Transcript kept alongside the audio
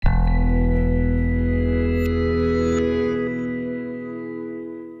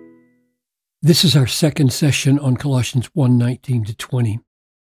This is our second session on Colossians 1:19-20.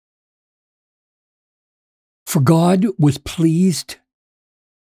 For God was pleased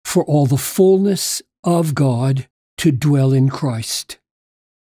for all the fullness of God to dwell in Christ.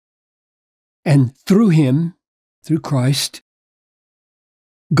 And through him, through Christ,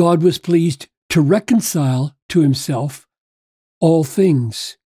 God was pleased to reconcile to himself all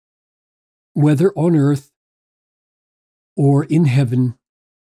things, whether on earth or in heaven,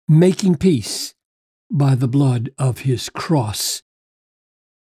 making peace by the blood of his cross.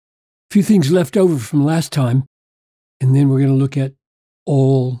 A few things left over from last time, and then we're going to look at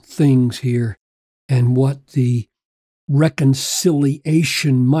all things here and what the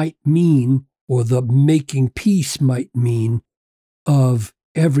reconciliation might mean, or the making peace might mean, of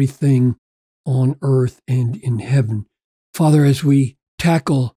everything on earth and in heaven. Father, as we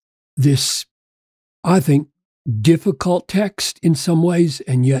tackle this, I think, difficult text in some ways,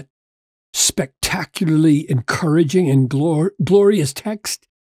 and yet spectacularly encouraging and glorious text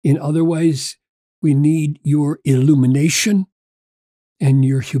in other ways, we need your illumination and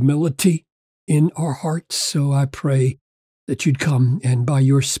your humility in our hearts. So I pray that you'd come and by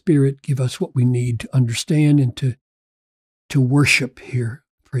your Spirit give us what we need to understand and to worship here.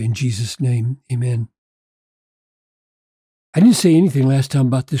 I pray in Jesus' name, amen. I didn't say anything last time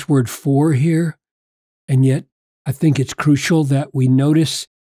about this word "for" here, and yet I think it's crucial that we notice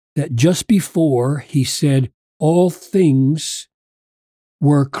that just before he said all things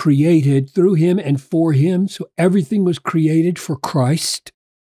were created through him and for him, so everything was created for Christ.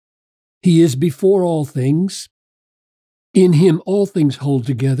 He is before all things. In him all things hold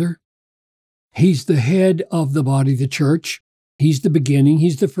together. He's the head of the body, the church. He's the beginning.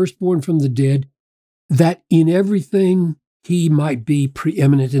 He's the firstborn from the dead, that in everything he might be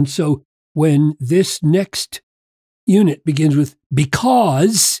preeminent. And so when this next unit begins with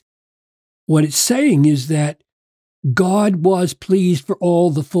 "because," what it's saying is that God was pleased for all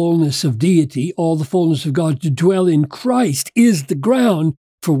the fullness of deity, all the fullness of God to dwell in Christ is the ground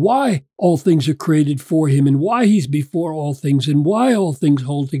for why all things are created for him, and why he's before all things, and why all things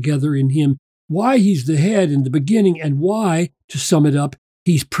hold together in him, why he's the head and the beginning, and why, to sum it up,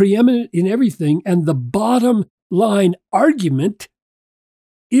 he's preeminent in everything. And the bottom line argument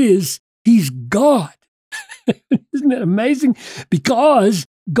is he's God. Isn't that amazing? Because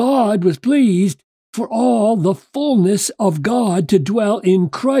God was pleased for all the fullness of God to dwell in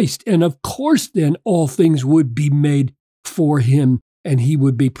Christ. And of course, then all things would be made for him, and he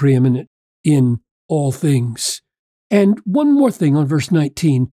would be preeminent in all things. And one more thing on verse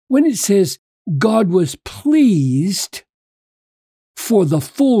 19, when it says God was pleased for the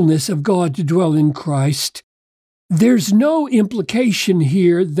fullness of God to dwell in Christ, there's no implication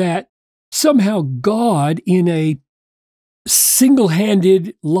here that somehow God, in a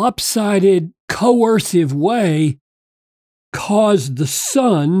single-handed, lopsided, coercive way, caused the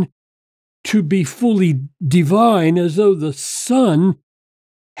Son to be fully divine, as though the Son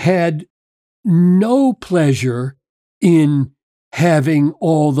had no pleasure in having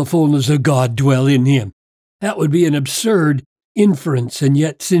all the fullness of God dwell in him. That would be an absurd inference. And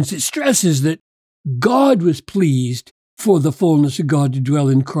yet, since it stresses that God was pleased for the fullness of God to dwell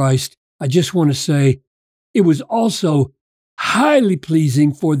in Christ, I just want to say it was also highly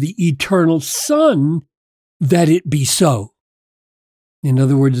pleasing for the eternal Son that it be so. In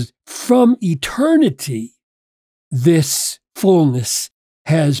other words, from eternity, this fullness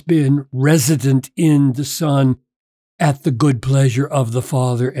has been resident in the Son at the good pleasure of the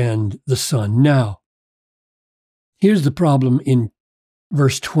Father and the Son. Now, here's the problem in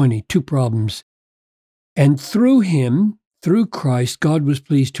verse 20, two problems. And through him, through Christ, God was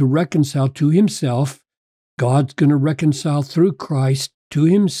pleased to reconcile to himself. God's going to reconcile through Christ to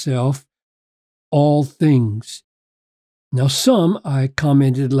himself all things. Now, some, I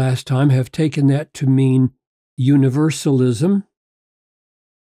commented last time, have taken that to mean universalism,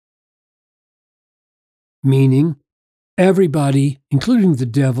 meaning everybody, including the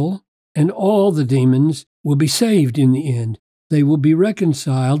devil and all the demons, will be saved in the end. They will be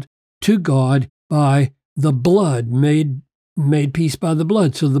reconciled to God by the blood, made peace by the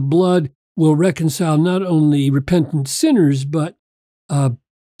blood. So the blood will reconcile not only repentant sinners, but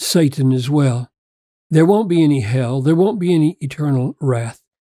Satan as well. There won't be any hell. There won't be any eternal wrath.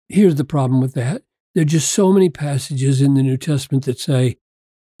 Here's the problem with that. There are just so many passages in the New Testament that say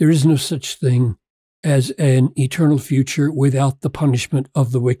there is no such thing as an eternal future without the punishment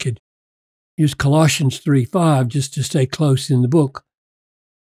of the wicked. Here's Colossians 3:5, just to stay close in the book.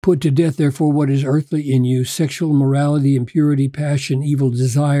 Put to death, therefore, what is earthly in you, sexual immorality, impurity, passion, evil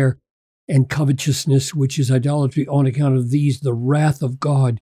desire, and covetousness, which is idolatry. On account of these, the wrath of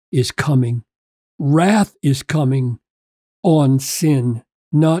God is coming. wrath is coming on sin,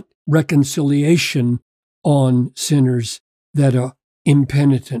 not reconciliation on sinners that are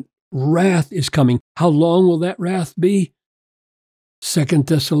impenitent. Wrath is coming. How long will that wrath be? 2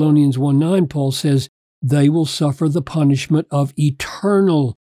 Thessalonians 1:9, Paul says, they will suffer the punishment of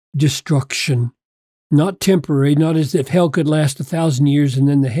eternal destruction. Not temporary, not as if hell could last 1,000 years and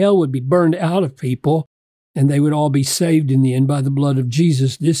then the hell would be burned out of people and they would all be saved in the end by the blood of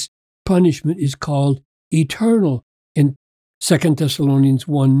Jesus. This punishment is called eternal in 2 Thessalonians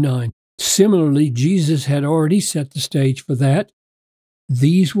 1:9. Similarly, Jesus had already set the stage for that.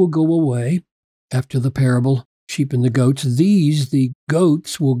 These will go away after the parable, sheep and the goats. These, the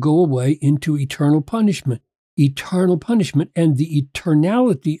goats, will go away into eternal punishment. Eternal punishment, and the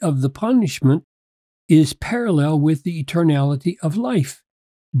eternality of the punishment is parallel with the eternality of life,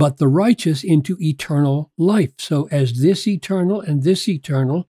 but the righteous into eternal life. So as this eternal and this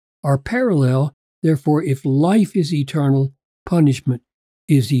eternal are parallel, therefore if life is eternal, punishment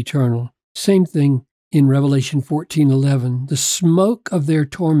is eternal. Same thing in Revelation 14:11. The smoke of their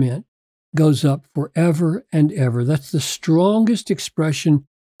torment goes up forever and ever. That's the strongest expression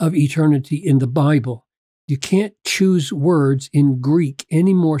of eternity in the Bible. You can't choose words in Greek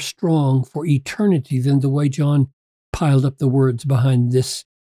any more strong for eternity than the way John piled up the words behind this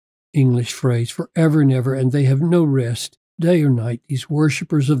English phrase, forever and ever, and they have no rest, day or night, these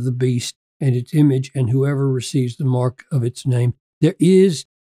worshipers of the beast and its image and whoever receives the mark of its name. There is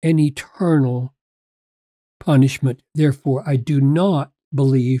an eternal punishment. Therefore, I do not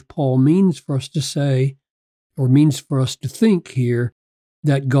believe Paul means for us to say, or means for us to think here,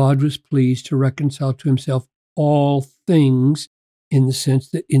 that God was pleased to reconcile to himself all things, in the sense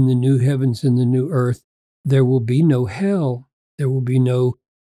that in the new heavens and the new earth, there will be no hell, there will be no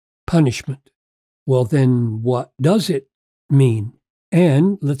punishment. Well, then what does it mean?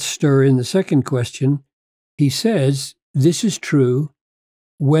 And let's stir in the second question. He says, this is true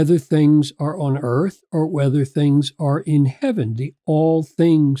whether things are on earth or whether things are in heaven. The all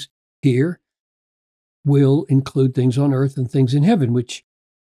things here will include things on earth and things in heaven, which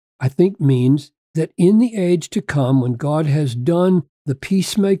I think means that in the age to come, when God has done the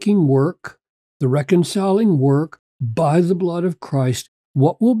peacemaking work, the reconciling work by the blood of Christ,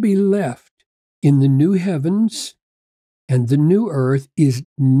 what will be left in the new heavens and the new earth is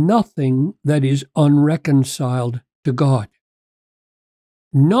nothing that is unreconciled to God.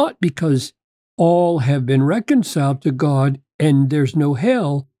 Not because all have been reconciled to God and there's no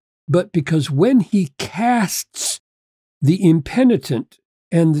hell, but because when he casts the impenitent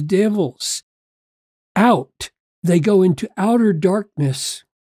and the devils out, they go into outer darkness.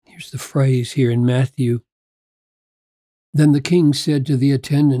 Here's the phrase here in Matthew. Then the king said to the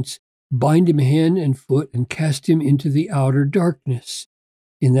attendants, bind him hand and foot and cast him into the outer darkness.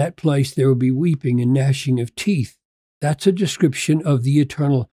 In that place there will be weeping and gnashing of teeth. That's a description of the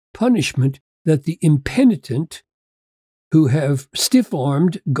eternal punishment that the impenitent who have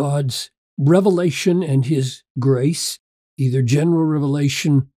stiff-armed God's revelation and his grace, either general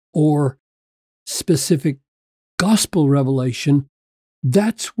revelation or specific gospel revelation,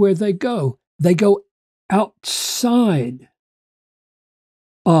 that's where they go. They go outside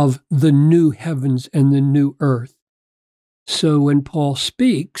of the new heavens and the new earth. So when Paul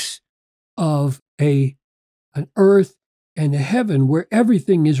speaks of an earth and a heaven where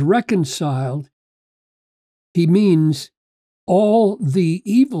everything is reconciled, he means all the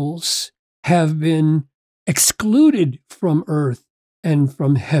evils have been excluded from earth and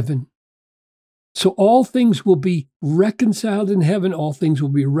from heaven. So all things will be reconciled in heaven, all things will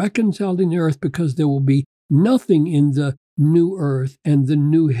be reconciled in the earth, because there will be nothing in the new earth and the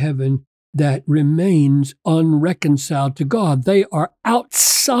new heaven that remains unreconciled to God. They are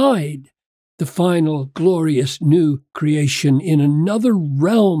outside the final glorious new creation in another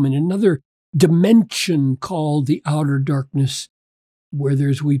realm, in another dimension called the outer darkness, where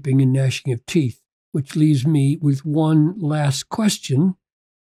there's weeping and gnashing of teeth, which leaves me with one last question.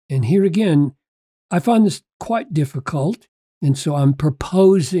 And here again, I find this quite difficult, and so I'm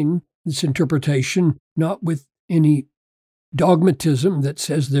proposing this interpretation, not with any dogmatism that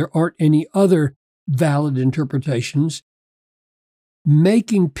says there aren't any other valid interpretations.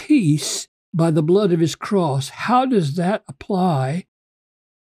 Making peace by the blood of his cross, how does that apply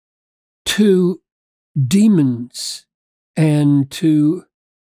to demons and to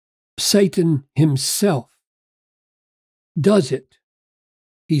Satan himself? Does it?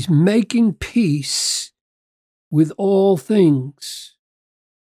 He's making peace with all things.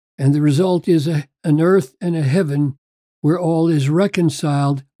 And the result is an earth and a heaven where all is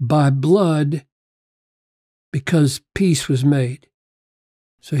reconciled by blood because peace was made.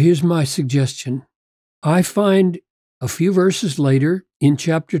 So here's my suggestion. I find a few verses later in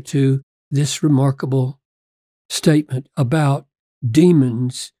chapter 2 this remarkable statement about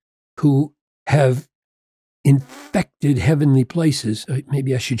demons who have infected heavenly places.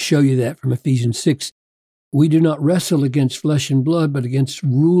 Maybe I should show you that from Ephesians 6. We do not wrestle against flesh and blood, but against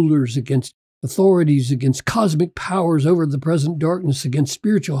rulers, against authorities, against cosmic powers over the present darkness, against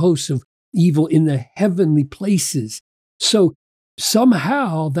spiritual hosts of evil in the heavenly places. So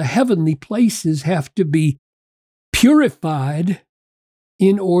somehow the heavenly places have to be purified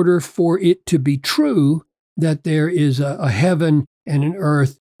in order for it to be true that there is a heaven and an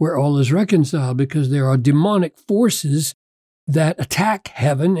earth where all is reconciled, because there are demonic forces that attack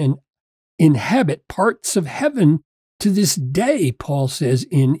heaven and inhabit parts of heaven to this day, Paul says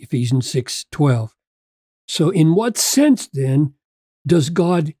in Ephesians 6:12. So in what sense, then, does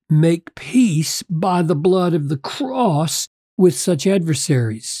God make peace by the blood of the cross with such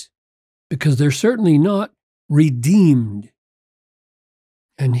adversaries? Because they're certainly not redeemed.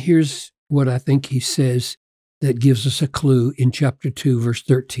 And here's what I think he says that gives us a clue in chapter 2, verse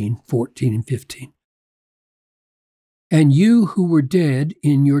 13, 14, and 15. And you who were dead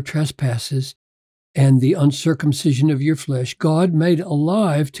in your trespasses and the uncircumcision of your flesh, God made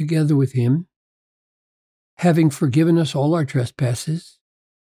alive together with him, having forgiven us all our trespasses,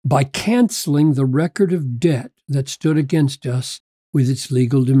 by canceling the record of debt that stood against us with its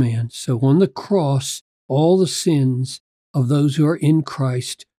legal demands. So on the cross, all the sins of those who are in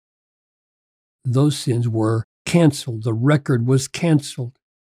Christ, those sins were canceled. The record was canceled.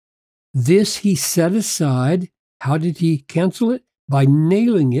 This he set aside. How did he cancel it? By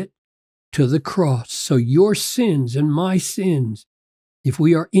nailing it to the cross. So your sins and my sins, if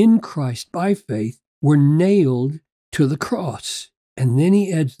we are in Christ by faith, were nailed to the cross. And then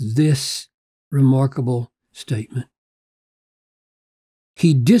he adds this remarkable statement.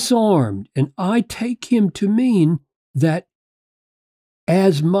 He disarmed, and I take him to mean that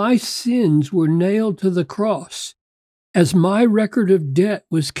as my sins were nailed to the cross, as my record of debt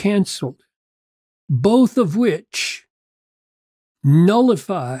was canceled, both of which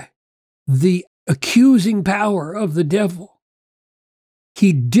nullify the accusing power of the devil,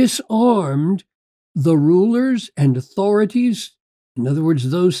 he disarmed the rulers and authorities. In other words,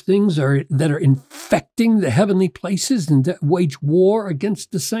 those things that are infecting the heavenly places and that wage war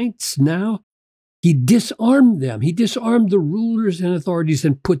against the saints now. He disarmed them. He disarmed the rulers and authorities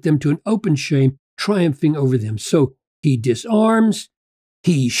and put them to an open shame, triumphing over them. So he disarms,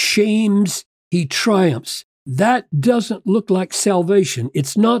 he shames, he triumphs. That doesn't look like salvation.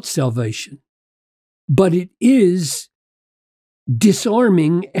 It's not salvation. But it is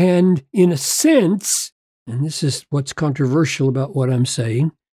disarming and, in a sense, and this is what's controversial about what I'm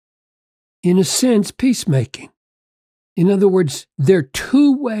saying, in a sense, peacemaking. In other words, there are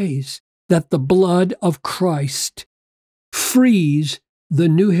two ways that the blood of Christ frees the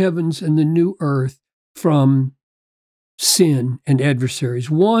new heavens and the new earth from sin and adversaries.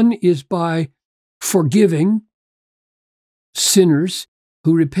 One is by forgiving sinners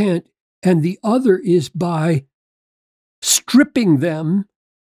who repent, and the other is by stripping them,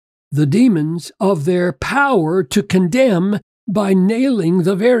 the demons, of their power to condemn by nailing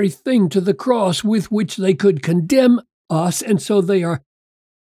the very thing to the cross with which they could condemn us, and so they are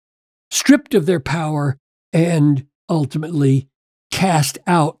stripped of their power and ultimately cast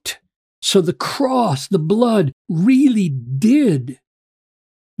out. So the cross, the blood, really did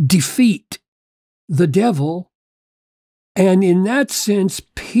defeat the devil, and in that sense,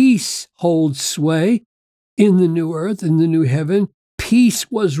 peace holds sway in the new earth, in the new heaven.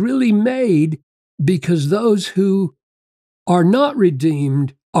 Peace was really made because those who are not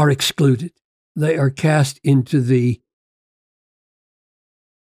redeemed are excluded. They are cast into the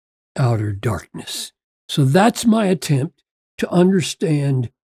outer darkness. So that's my attempt to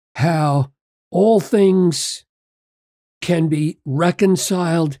understand how all things can be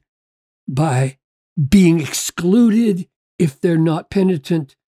reconciled by being excluded if they're not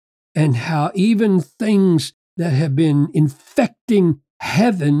penitent, and how even things that have been infecting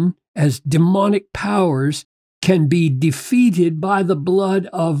heaven as demonic powers can be defeated by the blood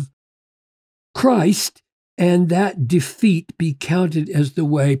of Christ, and that defeat be counted as the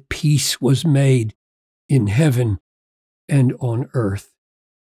way peace was made in heaven and on earth.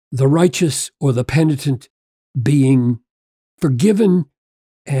 The righteous or the penitent being forgiven,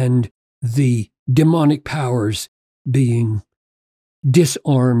 and the demonic powers being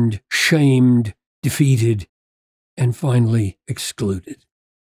disarmed, shamed, defeated, and finally excluded.